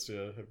for you guys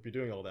to be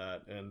doing all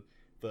that. And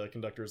the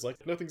conductor is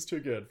like, nothing's too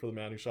good for the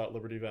man who shot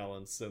Liberty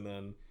Valance. And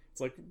then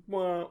it's like,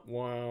 wow.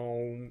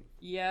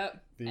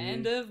 Yep.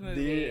 End of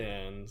movie. The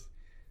end.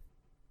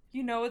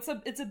 You know, it's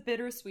a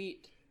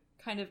bittersweet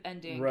kind of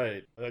ending.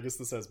 Right. I guess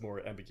this has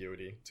more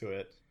ambiguity to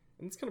it.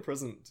 And it's kind of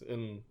present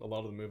in a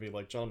lot of the movie.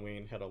 Like, John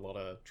Wayne had a lot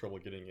of trouble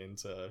getting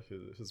into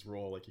his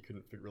role. Like, he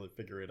couldn't really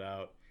figure it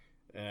out.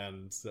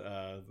 And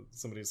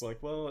somebody's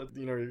like, well,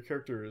 you know, your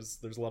character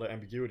there's a lot of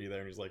ambiguity there.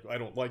 And he's like, I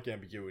don't like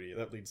ambiguity.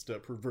 That leads to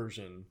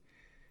perversion.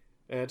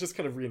 And just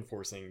kind of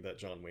reinforcing that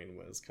John Wayne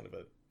was kind of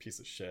a piece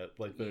of shit.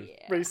 Like, the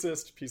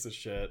racist piece of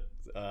shit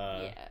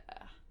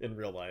in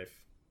real life.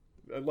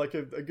 Like,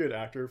 a good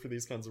actor for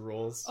these kinds of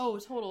roles. Oh,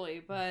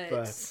 totally. But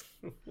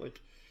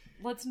like...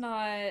 let's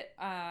not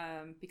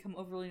become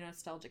overly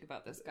nostalgic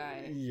about this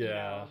guy. Yeah. You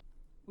know,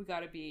 we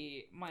gotta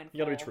be mindful.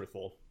 You gotta be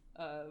truthful.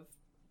 Of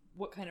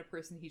what kind of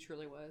person he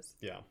truly was.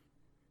 Yeah.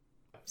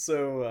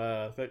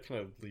 So that kind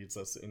of leads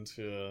us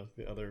into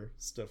the other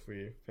stuff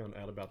we found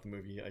out about the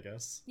movie, I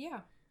guess.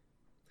 Yeah.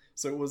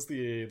 So it was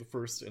the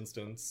first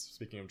instance,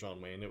 speaking of John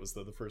Wayne, it was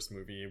the first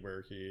movie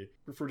where he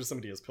referred to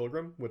somebody as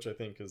Pilgrim, which I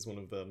think is one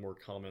of the more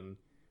common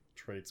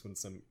traits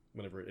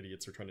whenever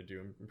idiots are trying to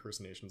do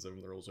impersonations of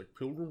him. They're always like,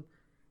 Pilgrim?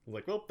 I'm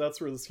like, well,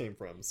 that's where this came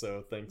from.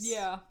 So thanks,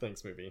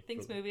 movie.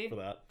 Thanks, movie, for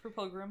that. For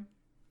Pilgrim.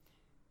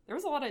 There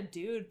was a lot of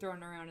dude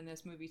thrown around in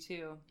this movie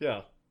too.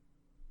 Yeah,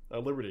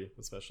 Liberty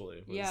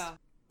especially.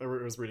 I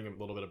was reading a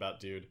little bit about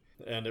dude,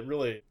 and it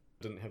really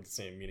didn't have the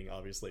same meaning,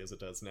 obviously, as it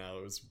does now.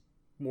 It was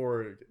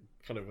more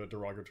kind of a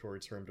derogatory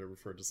term to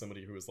refer to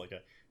somebody who was like a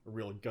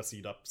real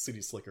gussied up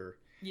city slicker.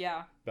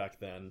 Yeah.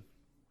 Back then,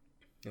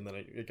 and then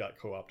it got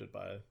co-opted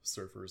by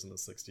surfers in the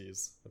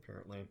 60s,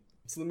 apparently.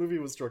 So the movie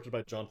was directed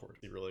by John Ford.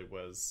 He really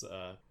was,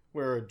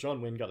 where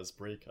John Wayne got his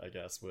break, I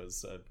guess,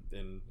 was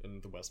in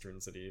the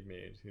westerns that he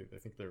made. I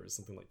think there was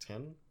something like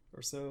 10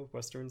 or so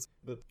westerns.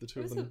 The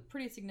two of them. It was a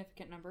pretty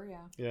significant number,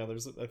 yeah. Yeah,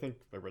 I think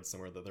I read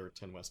somewhere that there were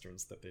 10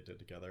 westerns that they did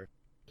together.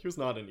 He was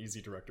not an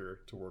easy director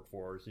to work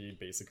for. He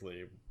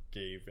basically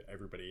gave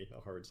everybody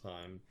a hard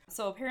time.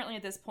 So apparently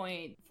at this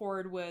point,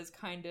 Ford was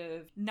kind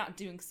of not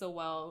doing so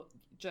well,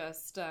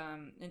 just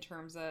in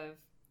terms of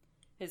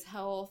his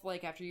health,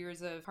 like after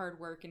years of hard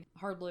work and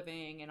hard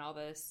living and all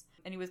this.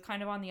 And he was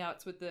kind of on the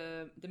outs with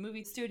the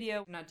movie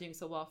studio, not doing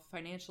so well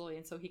financially.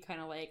 And so he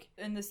kind of like,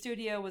 in the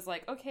studio was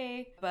like,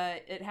 okay,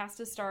 but it has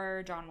to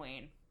star John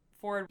Wayne.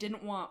 Ford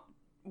didn't want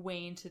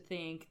Wayne to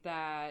think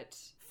that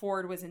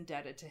Ford was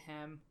indebted to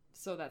him.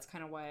 So that's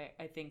kind of why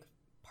I think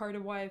part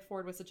of why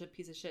Ford was such a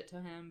piece of shit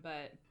to him,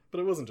 but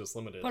it wasn't just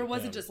limited. But it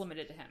wasn't just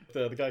limited to him.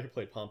 The guy who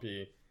played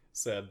Pompey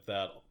said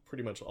that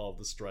pretty much all of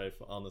the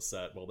strife on the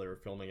set while they were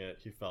filming it,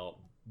 he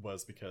felt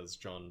was because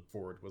John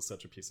Ford was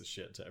such a piece of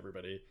shit to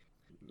everybody.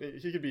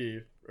 He could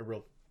be a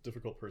real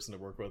difficult person to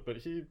work with, but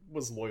he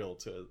was loyal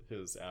to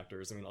his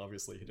actors. I mean,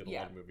 obviously he did a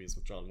lot of movies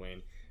with John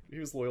Wayne. He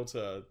was loyal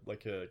to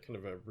like a kind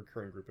of a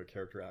recurring group of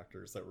character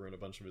actors that were in a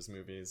bunch of his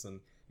movies, and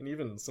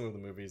even some of the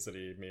movies that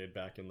he made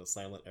back in the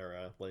silent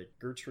era, like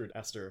Gertrude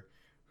Astor,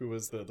 who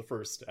was the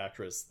first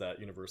actress that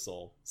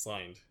Universal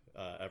signed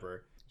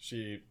ever.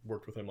 She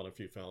worked with him on a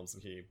few films,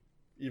 and he,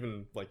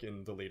 even like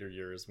in the later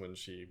years when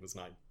she was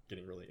not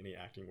getting really any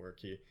acting work,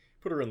 he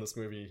put her in this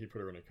movie, he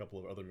put her in a couple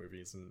of other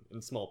movies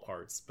in small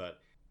parts, but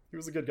he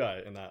was a good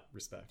guy in that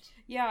respect.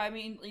 Yeah, I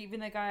mean, even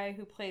the guy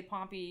who played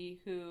Pompey,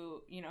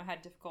 who, you know,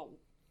 had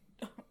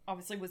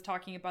obviously was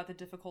talking about the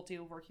difficulty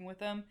of working with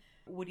him.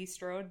 Woody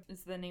Strode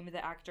is the name of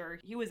the actor.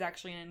 He was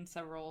actually in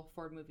several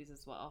Ford movies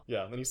as well.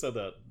 Yeah, and he said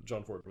that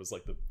John Ford was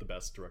like the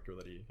best director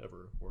that he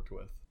ever worked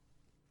with.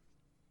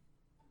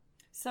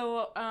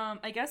 So,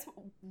 I guess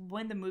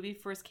when the movie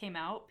first came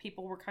out,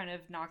 people were kind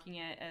of knocking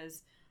it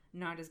as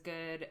not as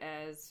good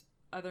as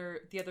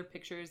the other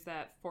pictures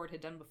that Ford had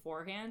done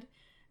beforehand.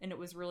 And it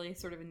was really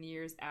sort of in the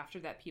years after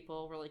that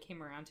people really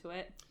came around to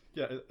it.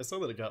 Yeah, I saw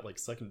that it got like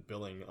second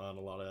billing on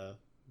a lot of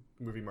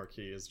movie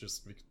marquees,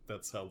 just because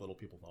that's how little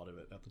people thought of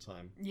it at the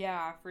time.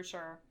 Yeah, for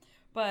sure.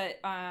 But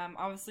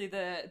obviously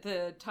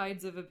the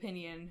tides of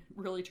opinion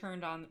really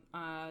turned on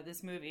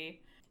this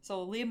movie.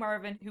 So Lee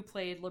Marvin, who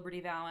played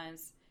Liberty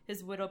Valance,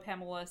 his widow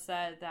Pamela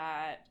said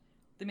that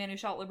The Man Who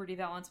Shot Liberty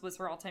Valance was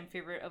her all-time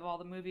favorite of all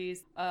the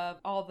movies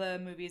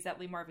that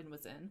Lee Marvin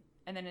was in.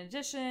 And then in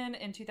addition,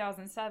 in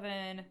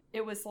 2007,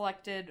 it was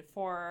selected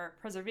for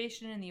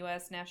preservation in the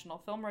U.S. National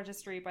Film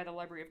Registry by the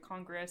Library of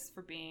Congress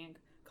for being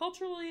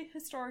culturally,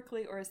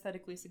 historically, or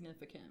aesthetically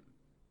significant.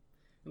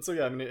 And so,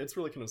 yeah, I mean, it's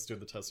really kind of stood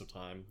the test of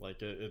time.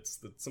 Like, it's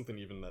something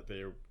even that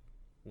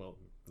well,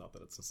 not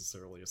that it's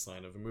necessarily a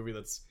sign of a movie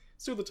that's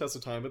stood the test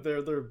of time, but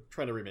they're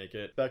trying to remake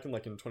it. Back in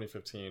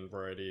 2015,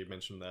 Variety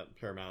mentioned that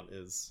Paramount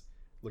is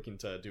looking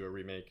to do a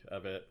remake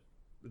of it.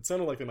 It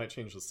sounded like they might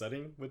change the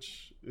setting,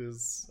 which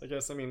is, I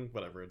guess, I mean,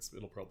 whatever,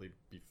 it'll probably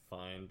be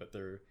fine, but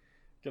they're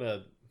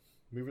gonna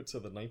move it to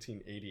the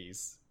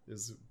 1980s,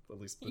 is at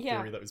least the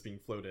theory that was being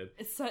floated.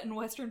 It's set in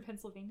Western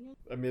Pennsylvania.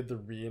 Amid the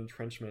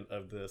re-entrenchment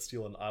of the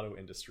steel and auto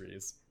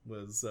industries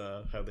was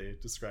how they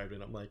described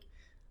it. I'm like,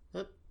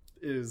 that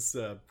is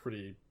a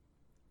pretty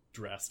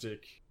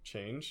drastic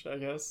change, I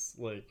guess.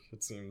 Like,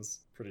 it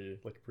seems pretty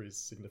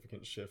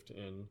significant shift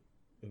in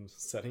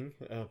setting,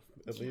 at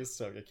least.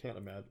 So I can't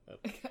imagine.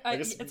 I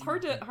guess it's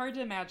hard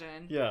to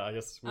imagine. Yeah, I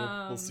guess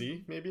we'll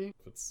see. Maybe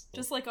it's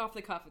just like off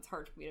the cuff. It's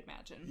hard for me to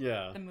imagine.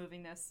 Yeah, them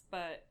moving this,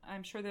 but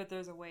I'm sure that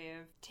there's a way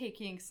of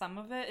taking some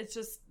of it. It's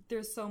just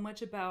there's so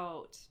much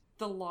about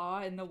the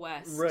law in the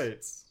West,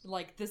 right?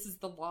 Like, this is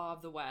the law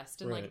of the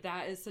West, and like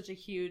that is such a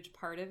huge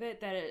part of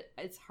it that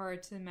it's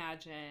hard to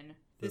imagine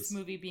this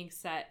movie being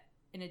set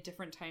in a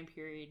different time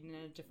period in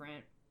a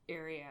different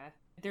area.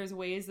 There's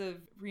ways of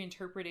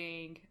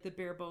reinterpreting the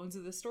bare bones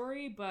of the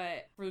story,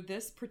 but for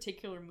this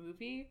particular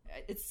movie,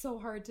 it's so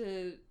hard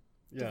to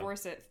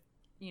divorce it,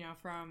 you know,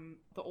 from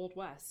the Old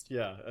West.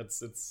 Yeah,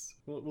 it's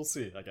we'll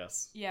see, I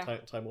guess. Yeah.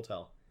 Time will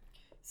tell.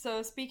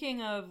 So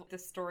speaking of the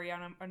story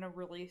on a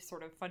really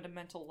sort of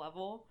fundamental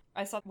level,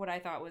 I saw what I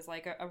thought was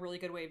like a really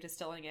good way of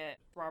distilling it.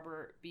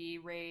 Robert B.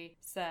 Ray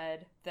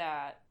said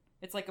that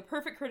it's like a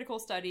perfect critical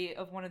study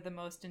of one of the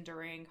most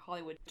enduring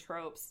Hollywood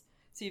tropes.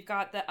 So you've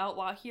got the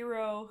outlaw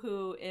hero,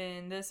 who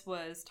in this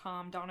was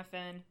Tom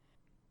Donovan.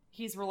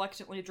 He's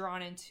reluctantly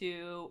drawn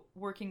into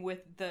working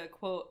with the,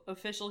 quote,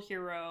 official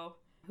hero,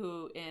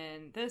 who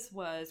in this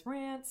was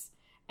Rance.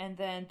 And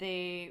then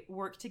they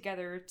work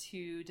together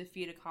to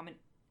defeat a common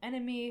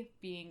enemy,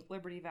 being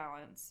Liberty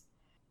Valance.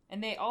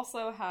 And they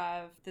also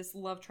have this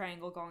love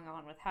triangle going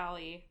on with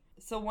Hallie.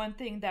 So one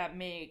thing that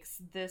makes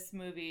this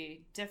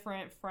movie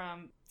different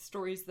from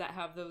stories that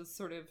have those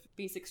sort of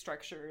basic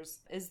structures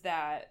is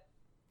that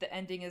the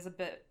ending is a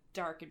bit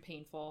dark and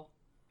painful.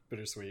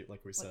 Bittersweet,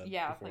 like we said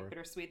yeah, before. Like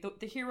bittersweet.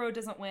 The hero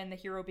doesn't win, the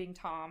hero being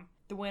Tom.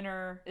 The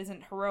winner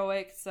isn't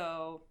heroic,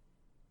 so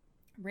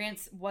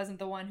Rance wasn't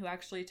the one who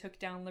actually took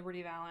down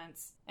Liberty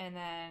Valance. And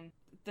then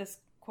this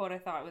quote I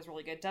thought was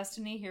really good.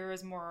 Destiny here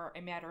is more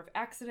a matter of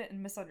accident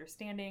and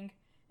misunderstanding,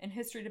 and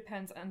history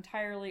depends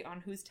entirely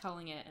on who's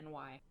telling it and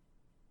why.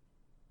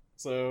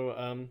 So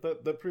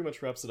that pretty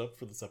much wraps it up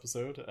for this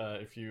episode.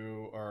 If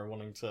you are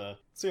wanting to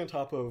stay on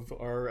top of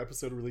our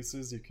episode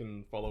releases, you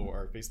can follow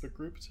our Facebook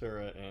group,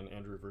 Tara and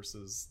Andrew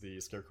versus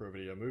the Scarecrow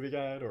Video Movie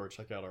Guide, or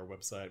check out our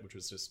website, which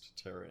is just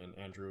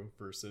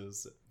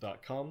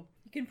taraandandrewversus.com.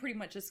 You can pretty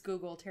much just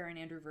Google Tara and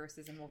Andrew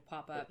versus and we'll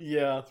pop up.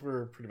 Yeah,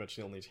 we're pretty much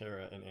the only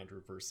Tara and Andrew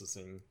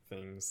versusing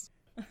things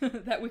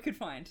that we could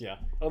find. Yeah,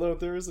 although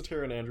there is a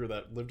Tara and Andrew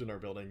that lived in our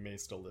building, may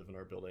still live in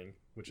our building,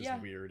 which is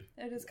weird.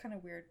 It is kind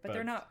of weird, but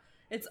they're not.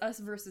 It's us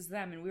versus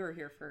them, and we were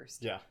here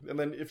first. Yeah, and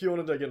then if you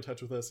wanted to get in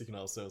touch with us, you can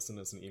also send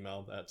us an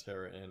email at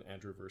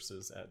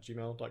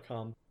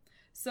taraandandrewversus@gmail.com.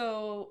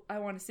 So I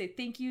want to say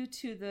thank you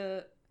to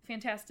the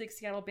fantastic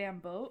Seattle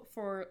Band Boat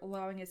for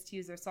allowing us to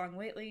use their song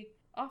Lately.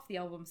 off the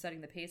album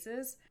Setting the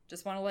Paces.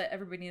 Just want to let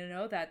everybody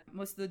know that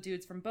most of the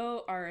dudes from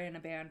Bow are in a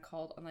band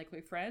called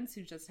Unlikely Friends,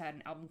 who just had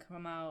an album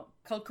come out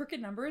called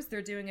Crooked Numbers.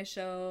 They're doing a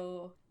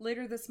show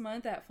later this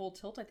month at Full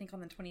Tilt, I think on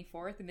the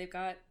 24th, and they've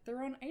got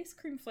their own ice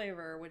cream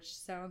flavor, which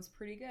sounds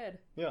pretty good.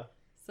 Yeah.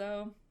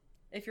 So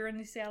if you're in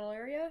the Seattle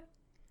area,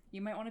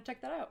 you might want to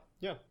check that out.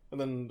 Yeah.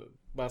 And then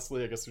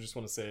lastly, I guess we just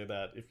want to say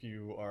that if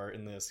you are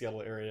in the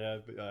Seattle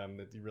area,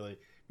 that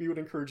we would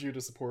encourage you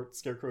to support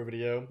Scarecrow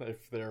Video.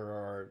 If there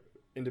are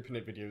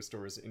independent video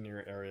stores in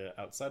your area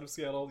outside of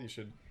Seattle, you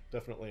should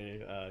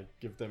definitely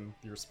give them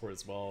your support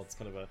as well. It's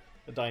kind of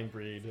a dying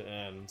breed,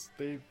 and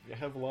they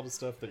have a lot of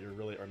stuff that you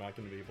really are not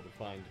going to be able to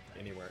find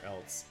anywhere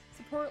else.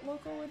 Support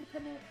local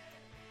independent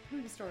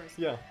movie stores.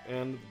 Yeah,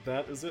 and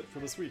that is it for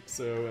this week.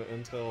 So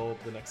until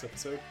the next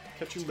episode,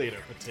 catch you later,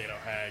 potato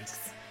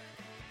hags.